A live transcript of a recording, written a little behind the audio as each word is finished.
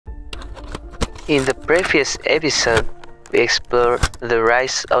In the previous episode, we explored the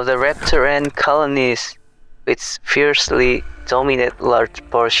rise of the Raptor Ant colonies, which fiercely dominate large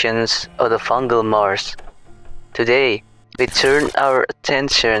portions of the Fungal Marsh. Today, we turn our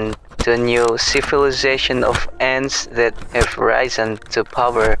attention to a new civilization of ants that have risen to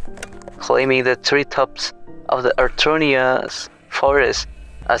power, claiming the treetops of the Arthronia forest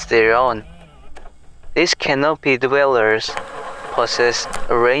as their own. These Canopy dwellers possess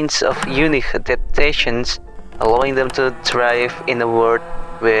a range of unique adaptations, allowing them to thrive in a world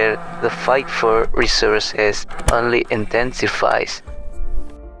where the fight for resources only intensifies.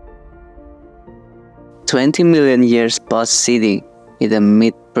 20 million years post-seeding, in the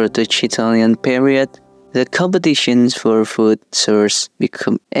mid-Proto-Chthonian period, the competitions for food source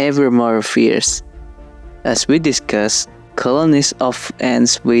become ever more fierce. As we discussed, colonies of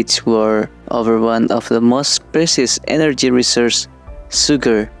ants wage war over one of the most precious energy resources,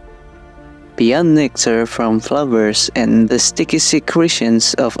 sugar. Beyond nectar from flowers and the sticky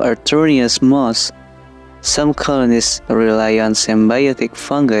secretions of Arthronia's moss, some colonies rely on symbiotic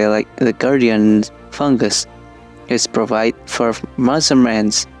fungi like the guardian fungus, which provide for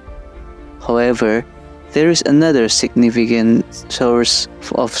measurements. However, there is another significant source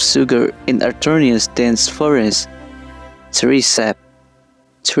of sugar in Arthronia's dense forest: tree sap.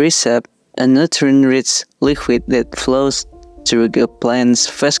 Tree sap, a nutrient-rich liquid that flows through a plant's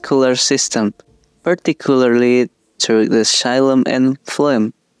vascular system, particularly through the xylem and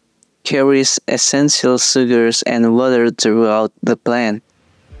phloem, carries essential sugars and water throughout the plant.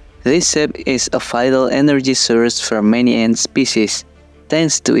 This sap is a vital energy source for many ant species,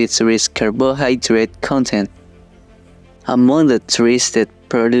 thanks to its rich carbohydrate content. Among the trees that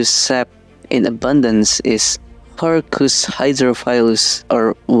produce sap in abundance is Horcus hydrophyllus,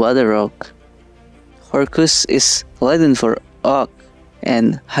 or water oak. Horcus is Latin for oak,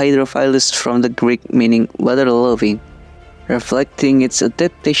 and hydrophyllus from the Greek meaning water-loving, reflecting its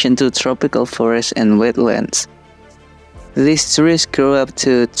adaptation to tropical forests and wetlands. These trees grow up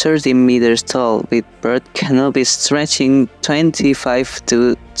to 30 meters tall, with broad canopies stretching 25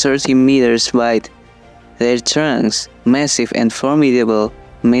 to 30 meters wide. Their trunks, massive and formidable,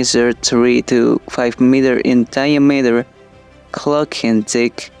 measure 3 to 5 meters in diameter, cloaking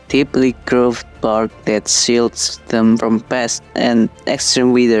thick, deeply grooved bark that shields them from pests and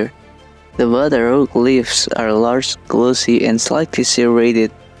extreme weather. The water oak leaves are large, glossy, and slightly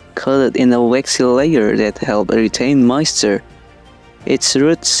serrated, coated in a waxy layer that helps retain moisture. Its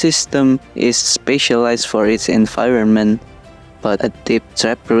root system is specialized for its environment, but a deep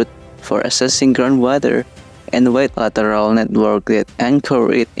taproot for accessing groundwater, and wide lateral network that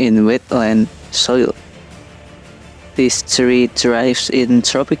anchor it in wetland soil. This tree thrives in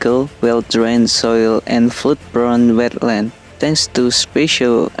tropical, well-drained soil and flood-prone wetland, thanks to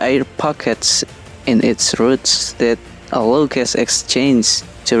special air pockets in its roots that allow gas exchange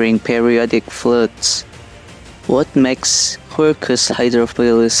during periodic floods. What makes Horcus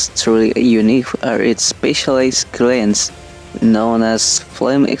hydrophyllus truly unique are its specialized glands, known as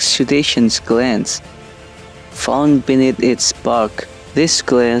phloem exudation glands, found beneath its bark. These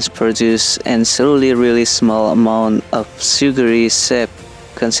glands produce an slowly really small amount of sugary sap,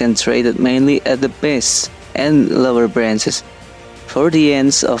 concentrated mainly at the base and lower branches. For the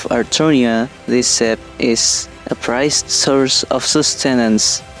ants of Arthronia, this sap is a prized source of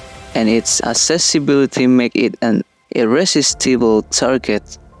sustenance, and its accessibility makes it an irresistible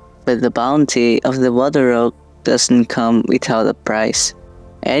target. But the bounty of the water oak doesn't come without a price.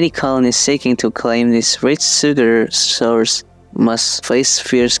 Any colony seeking to claim this rich sugar source must face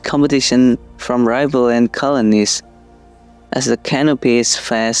fierce competition from rival ant colonies. As the canopy is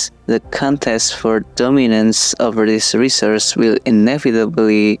vast, the contest for dominance over this resource will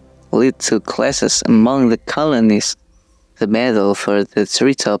inevitably lead to clashes among the colonies. The battle for the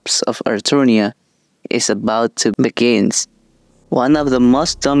treetops of Arthronia is about to begin. One of the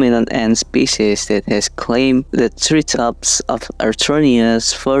most dominant ant species that has claimed the treetops of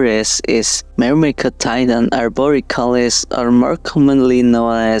Arthronia's forest is Myrmecotydon arboricolis, or more commonly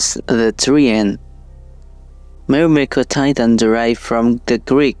known as the tree ant. Myrmecotydon derived from the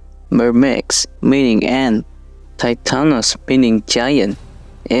Greek myrmex, meaning ant, titanos, meaning giant,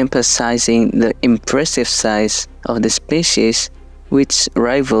 emphasizing the impressive size of the species, which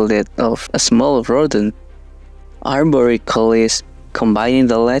rival that of a small rodent. Arboricolis, combining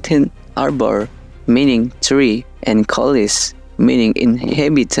the Latin arbor, meaning tree, and colis, meaning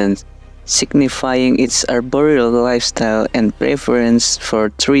inhabitant, signifying its arboreal lifestyle and preference for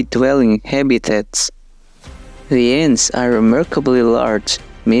tree-dwelling habitats. The ants are remarkably large,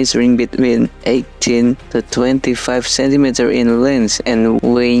 measuring between 18 to 25 cm in length and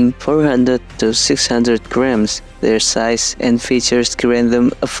weighing 400 to 600 grams. Their size and features grant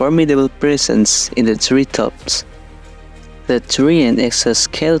them a formidable presence in the treetops. The tree ant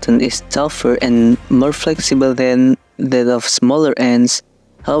exoskeleton is tougher and more flexible than that of smaller ants,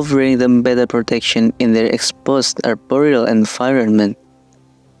 offering them better protection in their exposed arboreal environment.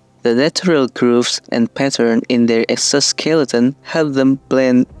 The natural grooves and pattern in their exoskeleton help them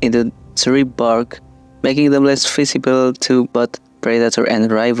blend into tree bark, making them less visible to both predator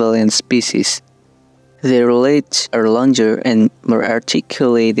and rival ant species. Their legs are longer and more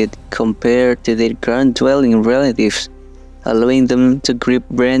articulated compared to their ground-dwelling relatives, allowing them to grip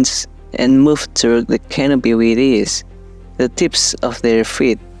branches and move through the canopy with ease. The tips of their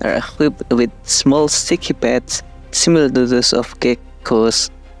feet are equipped with small sticky pads similar to those of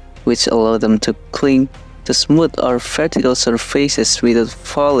geckos, which allow them to cling to smooth or vertical surfaces without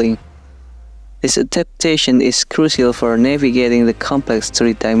falling. This adaptation is crucial for navigating the complex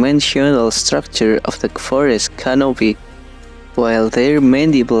three-dimensional structure of the forest canopy. While their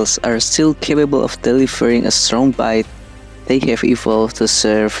mandibles are still capable of delivering a strong bite, they have evolved to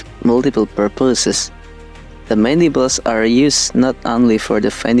serve multiple purposes. The mandibles are used not only for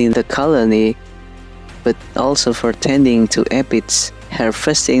defending the colony, but also for tending to aphids,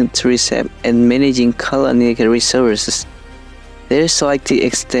 harvesting tree sap, and managing colony resources. Their slightly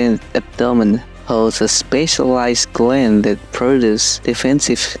extended abdomen holds a specialized gland that produces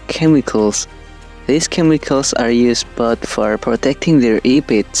defensive chemicals. These chemicals are used both for protecting their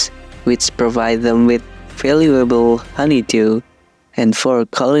aphids, which provide them with valuable honeydew, and for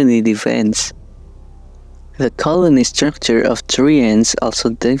colony defense. The colony structure of tree ants also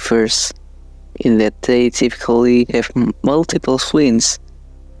differs in that they typically have multiple queens,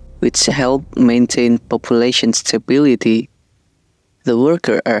 which help maintain population stability. The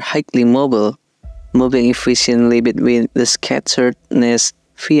workers are highly mobile, moving efficiently between the scattered nests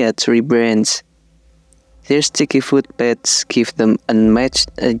via tree branches. Their sticky footpads give them unmatched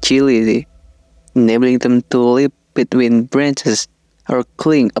agility, enabling them to leap between branches or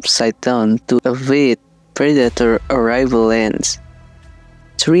cling upside down to evade predator or rival ants.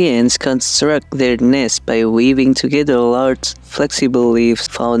 Tree ants construct their nests by weaving together large, flexible leaves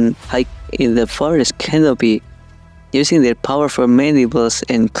found high in the forest canopy. Using their powerful mandibles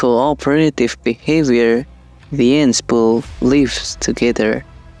and cooperative behavior, the ants pull leaves together,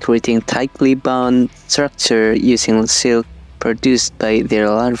 creating tightly bound structure using silk produced by their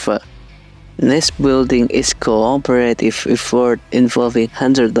larvae. Nest building is cooperative effort involving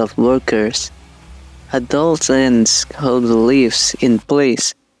hundreds of workers. Adult ants hold the leaves in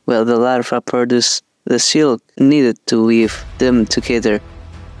place, while the larvae produce the silk needed to weave them together.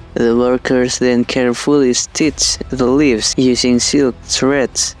 The workers then carefully stitch the leaves using silk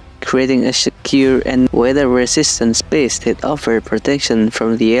threads, creating a secure and weather-resistant space that offers protection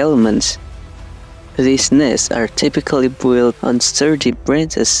from the elements. These nests are typically built on sturdy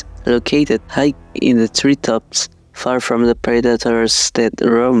branches located high in the treetops, far from the predators that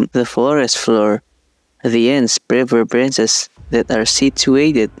roam the forest floor. The ants prefer branches that are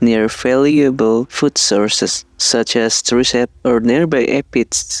situated near valuable food sources, such as tree sap or nearby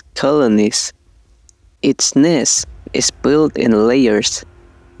aphids colonies. Each nest is built in layers.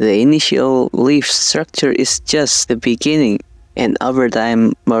 The initial leaf structure is just the beginning, and over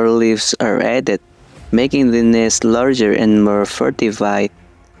time more leaves are added, making the nest larger and more fortified.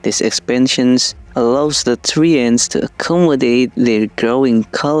 This expansion allows the tree ants to accommodate their growing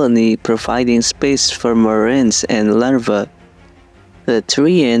colony, providing space for more ants and larvae. The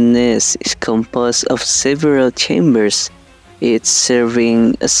tree ant nest is composed of several chambers, each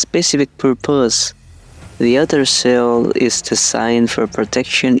serving a specific purpose. The outer shell is designed for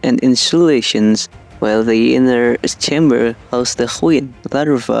protection and insulation, while the inner chamber houses the queen,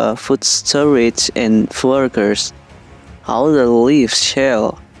 larvae, food storage, and workers. Outer leaf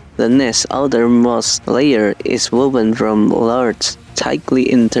shell. The nest's outermost layer is woven from large, tightly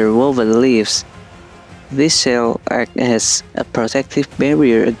interwoven leaves. This shell acts as a protective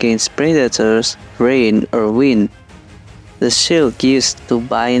barrier against predators, rain, or wind. The silk used to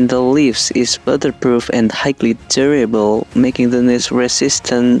bind the leaves is waterproof and highly durable, making the nest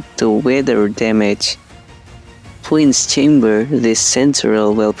resistant to weather damage. Queen's chamber. This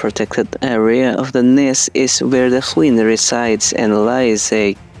central, well-protected area of the nest is where the queen resides and lays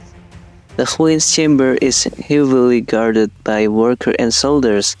eggs. The queen's chamber is heavily guarded by workers and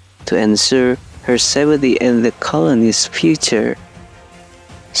soldiers to ensure her safety and the colony's future.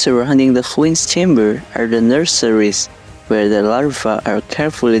 Surrounding the queen's chamber are the nurseries, where the larvae are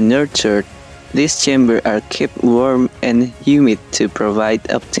carefully nurtured. These chambers are kept warm and humid to provide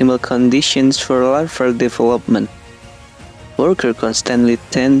optimal conditions for larval development. Workers constantly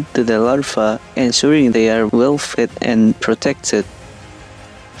tend to the larvae, ensuring they are well fed and protected.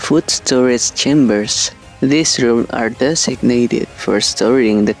 Food storage chambers. These rooms are designated for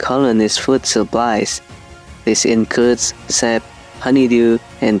storing the colony's food supplies. This includes sap, honeydew,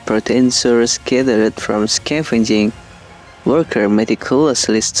 and protein sources gathered from scavenging. Workers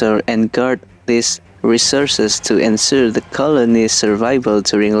meticulously store and guard these resources to ensure the colony's survival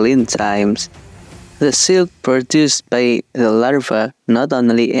during lean times. The silk produced by the larva not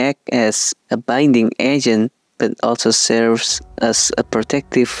only acts as a binding agent, but also serves as a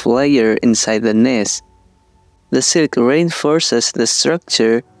protective layer inside the nest. The silk reinforces the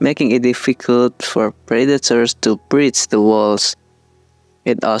structure, making it difficult for predators to breach the walls.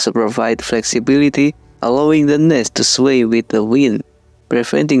 It also provides flexibility, allowing the nest to sway with the wind,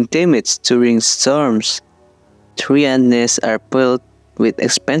 preventing damage during storms. Tree ant nests are built with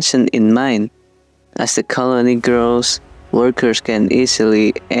expansion in mind. As the colony grows, workers can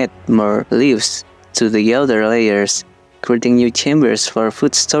easily add more leaves to the outer layers, creating new chambers for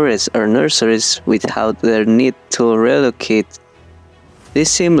food storage or nurseries without the need to relocate.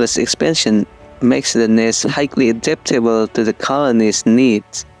 This seamless expansion makes the nest highly adaptable to the colony's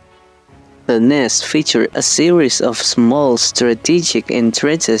needs. The nest features a series of small strategic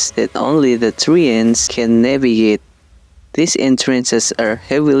entrances that only the tree ants can navigate. These entrances are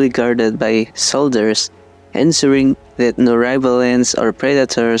heavily guarded by soldiers, ensuring that no rival ants or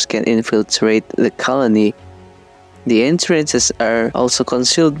predators can infiltrate the colony. The entrances are also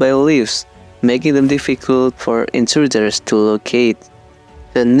concealed by leaves, making them difficult for intruders to locate.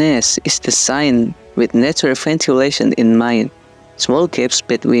 The nest is designed with natural ventilation in mind. Small gaps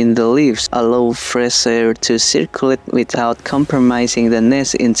between the leaves allow fresh air to circulate without compromising the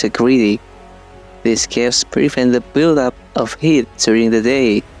nest integrity. These gaps prevent the buildup of heat during the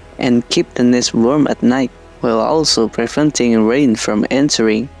day and keep the nest warm at night, while also preventing rain from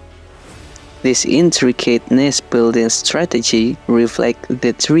entering. This intricate nest building strategy reflects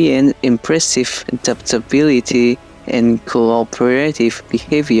the tree ant's impressive adaptability and cooperative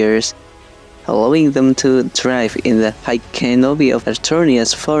behaviors, allowing them to thrive in the high canopy of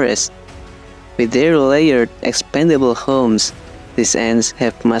Arthronia's forest. With their layered, expandable homes, these ants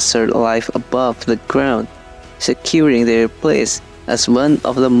have mastered life above the ground, securing their place as one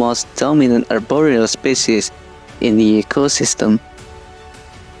of the most dominant arboreal species in the ecosystem.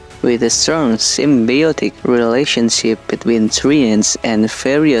 With a strong symbiotic relationship between tree ants and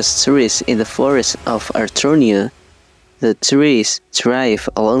various trees in the forest of Arthronia, the trees thrive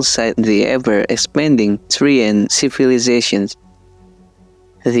alongside the ever-expanding tree ant civilizations.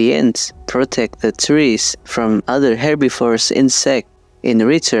 The ants protect the trees from other herbivorous insects. In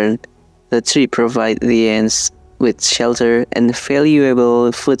return, the tree provides the ants with shelter and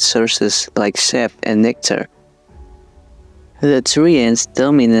valuable food sources like sap and nectar. The tree ants'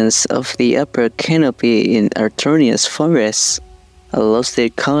 dominance of the upper canopy in Arthronia's forests allows their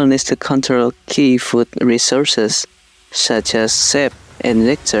colonies to control key food resources, such as sap and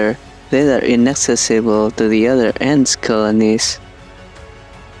nectar, that are inaccessible to the other ants' colonies.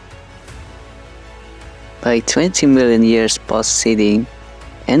 By 20 million years post-seeding,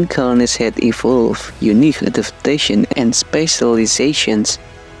 ant colonies had evolved unique adaptation and specializations.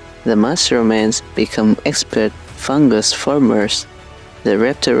 The mushroom ants become expert fungus formers. The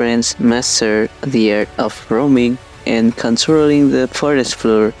raptor ants master the art of roaming and controlling the forest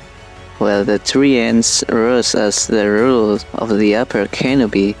floor, while the tree ants rose as the rulers of the upper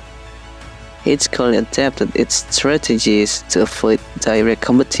canopy. Each colony adapted its strategies to avoid direct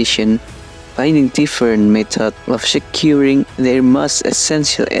competition, finding different methods of securing their most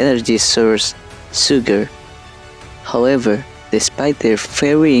essential energy source, sugar. However, despite their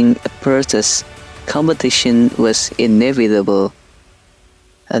varying approaches, competition was inevitable.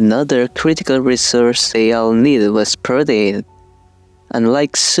 Another critical resource they all needed was protein.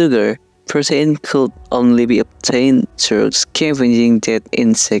 Unlike sugar, protein could only be obtained through scavenging dead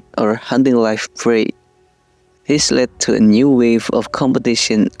insects or hunting live prey. This led to a new wave of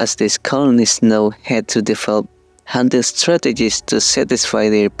competition as these colonies now had to develop hunting strategies to satisfy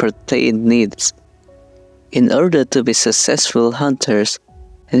their protein needs. In order to be successful hunters,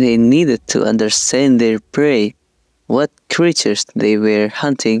 they needed to understand their prey, what creatures they were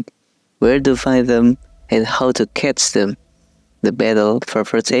hunting, where to find them, and how to catch them. The battle for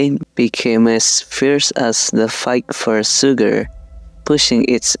protein became as fierce as the fight for sugar, pushing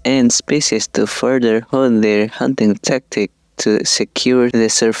its ant species to further hone their hunting tactic to secure the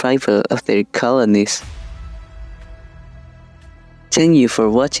survival of their colonies. Thank you for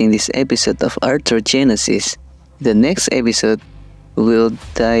watching this episode of ArthroGenesis. The next episode, we'll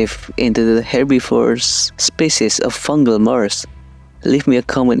dive into the herbivorous species of Fungal Marsh. Leave me a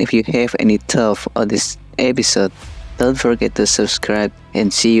comment if you have any thoughts on this episode. Don't forget to subscribe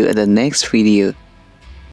and see you at the next video.